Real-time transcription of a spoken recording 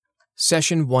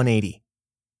Session 180,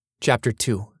 Chapter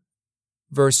 2,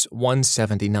 Verse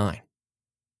 179.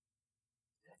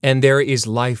 And there is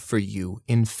life for you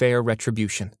in fair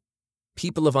retribution,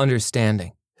 people of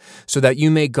understanding, so that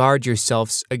you may guard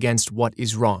yourselves against what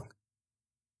is wrong.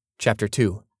 Chapter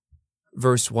 2,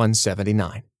 Verse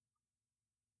 179.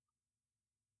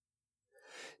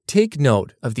 Take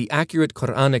note of the accurate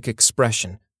Quranic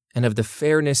expression and of the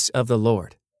fairness of the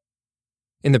Lord.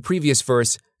 In the previous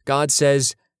verse, God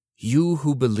says, "You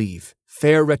who believe,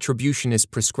 fair retribution is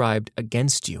prescribed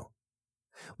against you."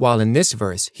 While in this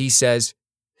verse, he says,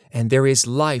 "And there is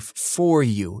life for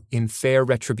you in fair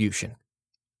retribution."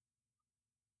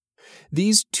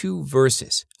 These two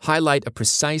verses highlight a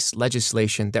precise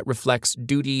legislation that reflects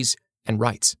duties and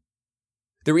rights.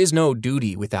 There is no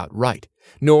duty without right,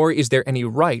 nor is there any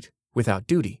right without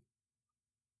duty.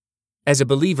 As a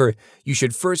believer, you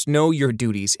should first know your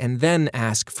duties and then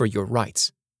ask for your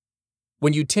rights.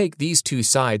 When you take these two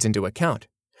sides into account,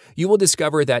 you will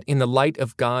discover that in the light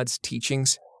of God's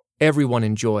teachings, everyone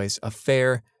enjoys a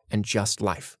fair and just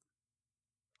life.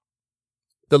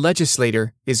 The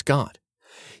legislator is God.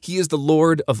 He is the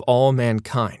Lord of all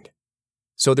mankind.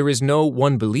 So there is no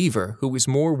one believer who is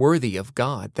more worthy of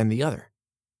God than the other.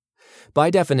 By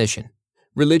definition,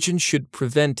 religion should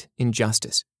prevent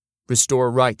injustice, restore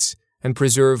rights, and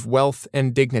preserve wealth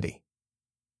and dignity.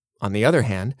 On the other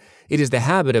hand, it is the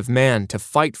habit of man to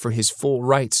fight for his full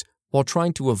rights while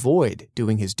trying to avoid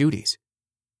doing his duties.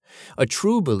 A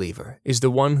true believer is the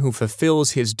one who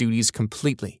fulfills his duties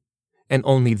completely, and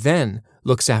only then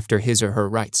looks after his or her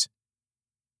rights.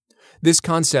 This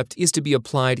concept is to be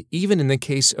applied even in the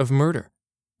case of murder,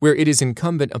 where it is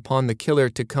incumbent upon the killer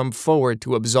to come forward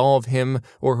to absolve him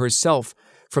or herself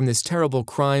from this terrible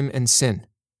crime and sin.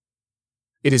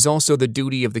 It is also the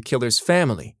duty of the killer's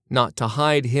family not to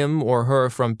hide him or her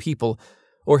from people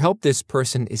or help this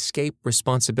person escape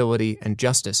responsibility and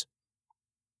justice.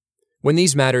 When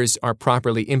these matters are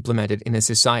properly implemented in a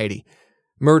society,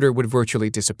 murder would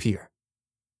virtually disappear.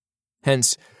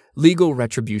 Hence, legal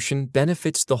retribution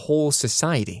benefits the whole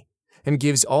society and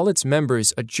gives all its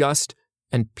members a just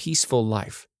and peaceful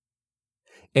life.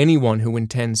 Anyone who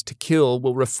intends to kill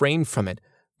will refrain from it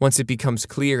once it becomes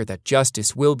clear that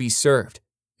justice will be served,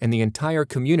 and the entire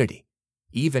community,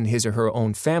 even his or her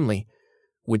own family,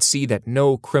 would see that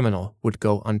no criminal would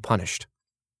go unpunished.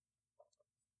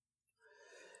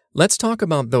 Let's talk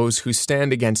about those who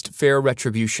stand against fair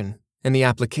retribution and the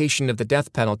application of the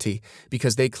death penalty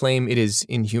because they claim it is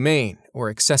inhumane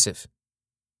or excessive.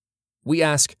 We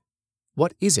ask,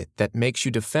 what is it that makes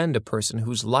you defend a person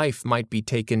whose life might be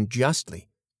taken justly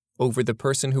over the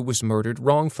person who was murdered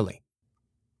wrongfully?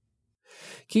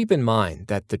 Keep in mind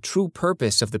that the true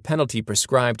purpose of the penalty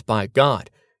prescribed by God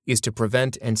is to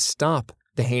prevent and stop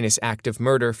the heinous act of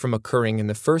murder from occurring in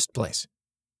the first place.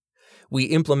 We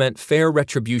implement fair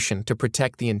retribution to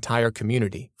protect the entire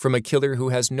community from a killer who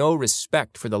has no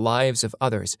respect for the lives of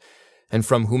others and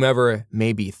from whomever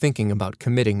may be thinking about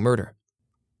committing murder.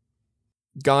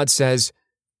 God says,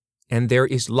 "And there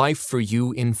is life for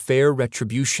you in fair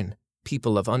retribution,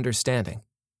 people of understanding."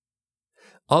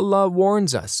 Allah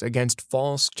warns us against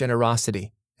false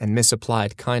generosity and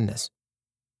misapplied kindness.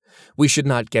 We should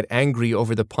not get angry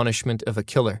over the punishment of a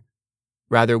killer.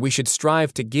 Rather, we should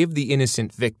strive to give the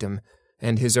innocent victim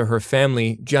and his or her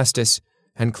family justice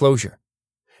and closure.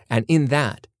 And in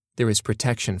that, there is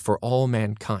protection for all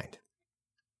mankind.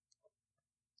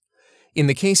 In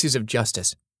the cases of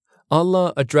justice,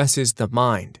 Allah addresses the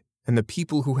mind and the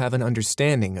people who have an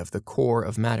understanding of the core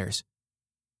of matters.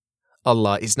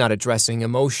 Allah is not addressing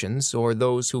emotions or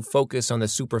those who focus on the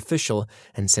superficial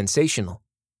and sensational.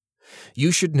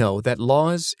 You should know that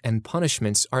laws and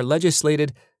punishments are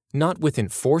legislated not with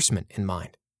enforcement in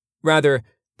mind. Rather,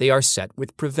 they are set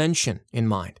with prevention in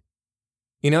mind.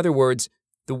 In other words,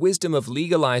 the wisdom of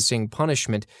legalizing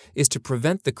punishment is to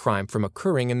prevent the crime from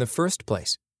occurring in the first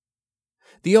place.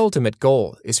 The ultimate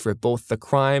goal is for both the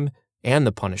crime and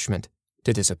the punishment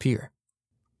to disappear.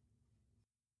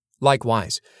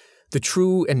 Likewise, the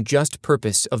true and just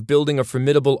purpose of building a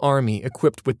formidable army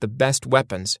equipped with the best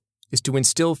weapons is to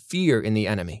instill fear in the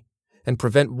enemy and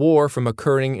prevent war from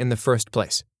occurring in the first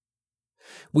place.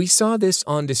 We saw this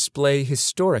on display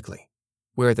historically,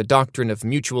 where the doctrine of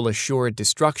mutual assured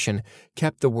destruction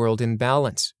kept the world in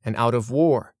balance and out of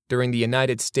war during the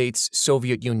United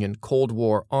States-Soviet Union Cold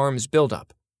War arms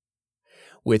buildup.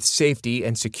 With safety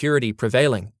and security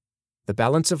prevailing, the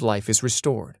balance of life is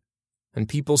restored, and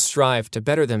people strive to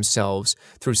better themselves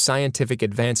through scientific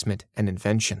advancement and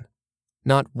invention,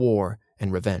 not war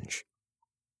and revenge.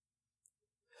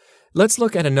 Let's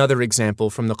look at another example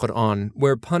from the Quran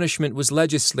where punishment was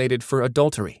legislated for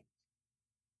adultery,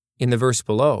 In the verse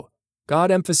below,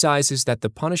 God emphasizes that the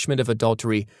punishment of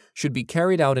adultery should be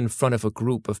carried out in front of a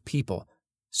group of people,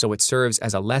 so it serves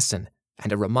as a lesson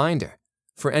and a reminder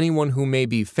for anyone who may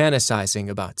be fantasizing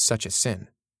about such a sin.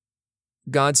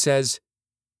 God says,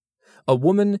 "A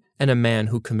woman and a man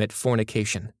who commit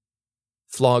fornication,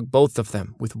 flog both of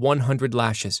them with 100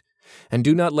 lashes, and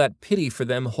do not let pity for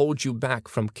them hold you back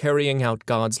from carrying out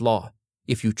God's law,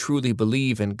 if you truly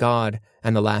believe in God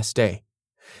and the last day,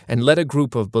 and let a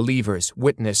group of believers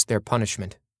witness their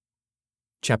punishment."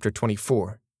 Chapter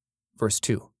 24, verse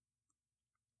 2.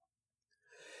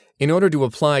 In order to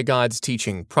apply God's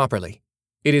teaching properly,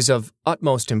 it is of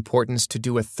utmost importance to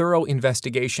do a thorough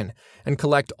investigation and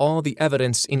collect all the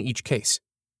evidence in each case.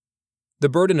 The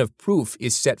burden of proof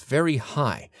is set very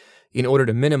high in order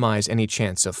to minimize any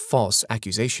chance of false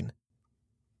accusation.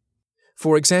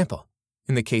 For example,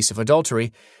 in the case of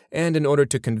adultery, and in order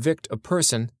to convict a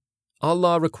person,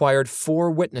 Allah required 4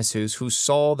 witnesses who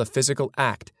saw the physical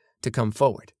act to come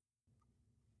forward.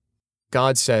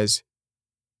 God says,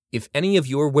 "If any of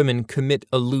your women commit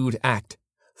a lewd act,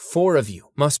 4 of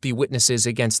you must be witnesses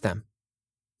against them.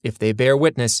 If they bear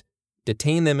witness,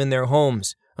 detain them in their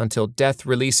homes until death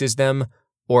releases them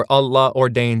or Allah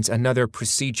ordains another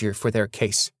procedure for their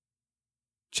case."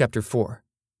 Chapter 4,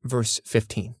 verse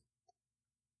 15.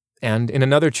 And in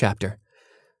another chapter,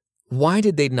 "Why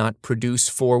did they not produce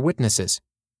 4 witnesses?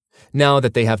 Now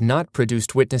that they have not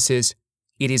produced witnesses,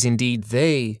 it is indeed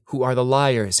they who are the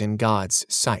liars in God's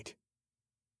sight."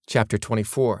 Chapter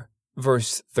 24,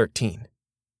 verse 13.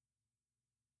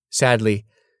 Sadly,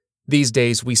 these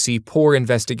days we see poor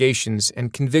investigations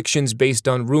and convictions based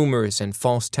on rumors and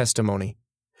false testimony.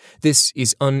 This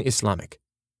is un-Islamic,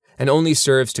 and only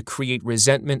serves to create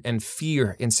resentment and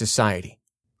fear in society.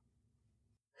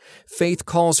 Faith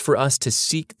calls for us to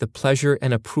seek the pleasure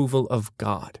and approval of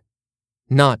God,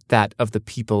 not that of the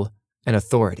people and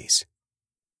authorities.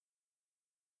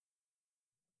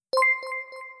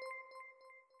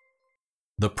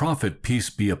 The Prophet, peace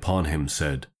be upon him,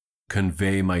 said,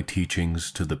 "Convey my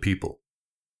teachings to the people,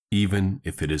 even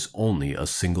if it is only a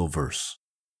single verse."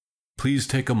 Please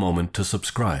take a moment to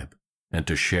subscribe and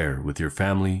to share with your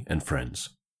family and friends.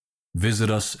 Visit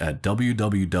us at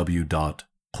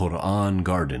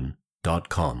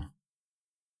www.qurangarden.com.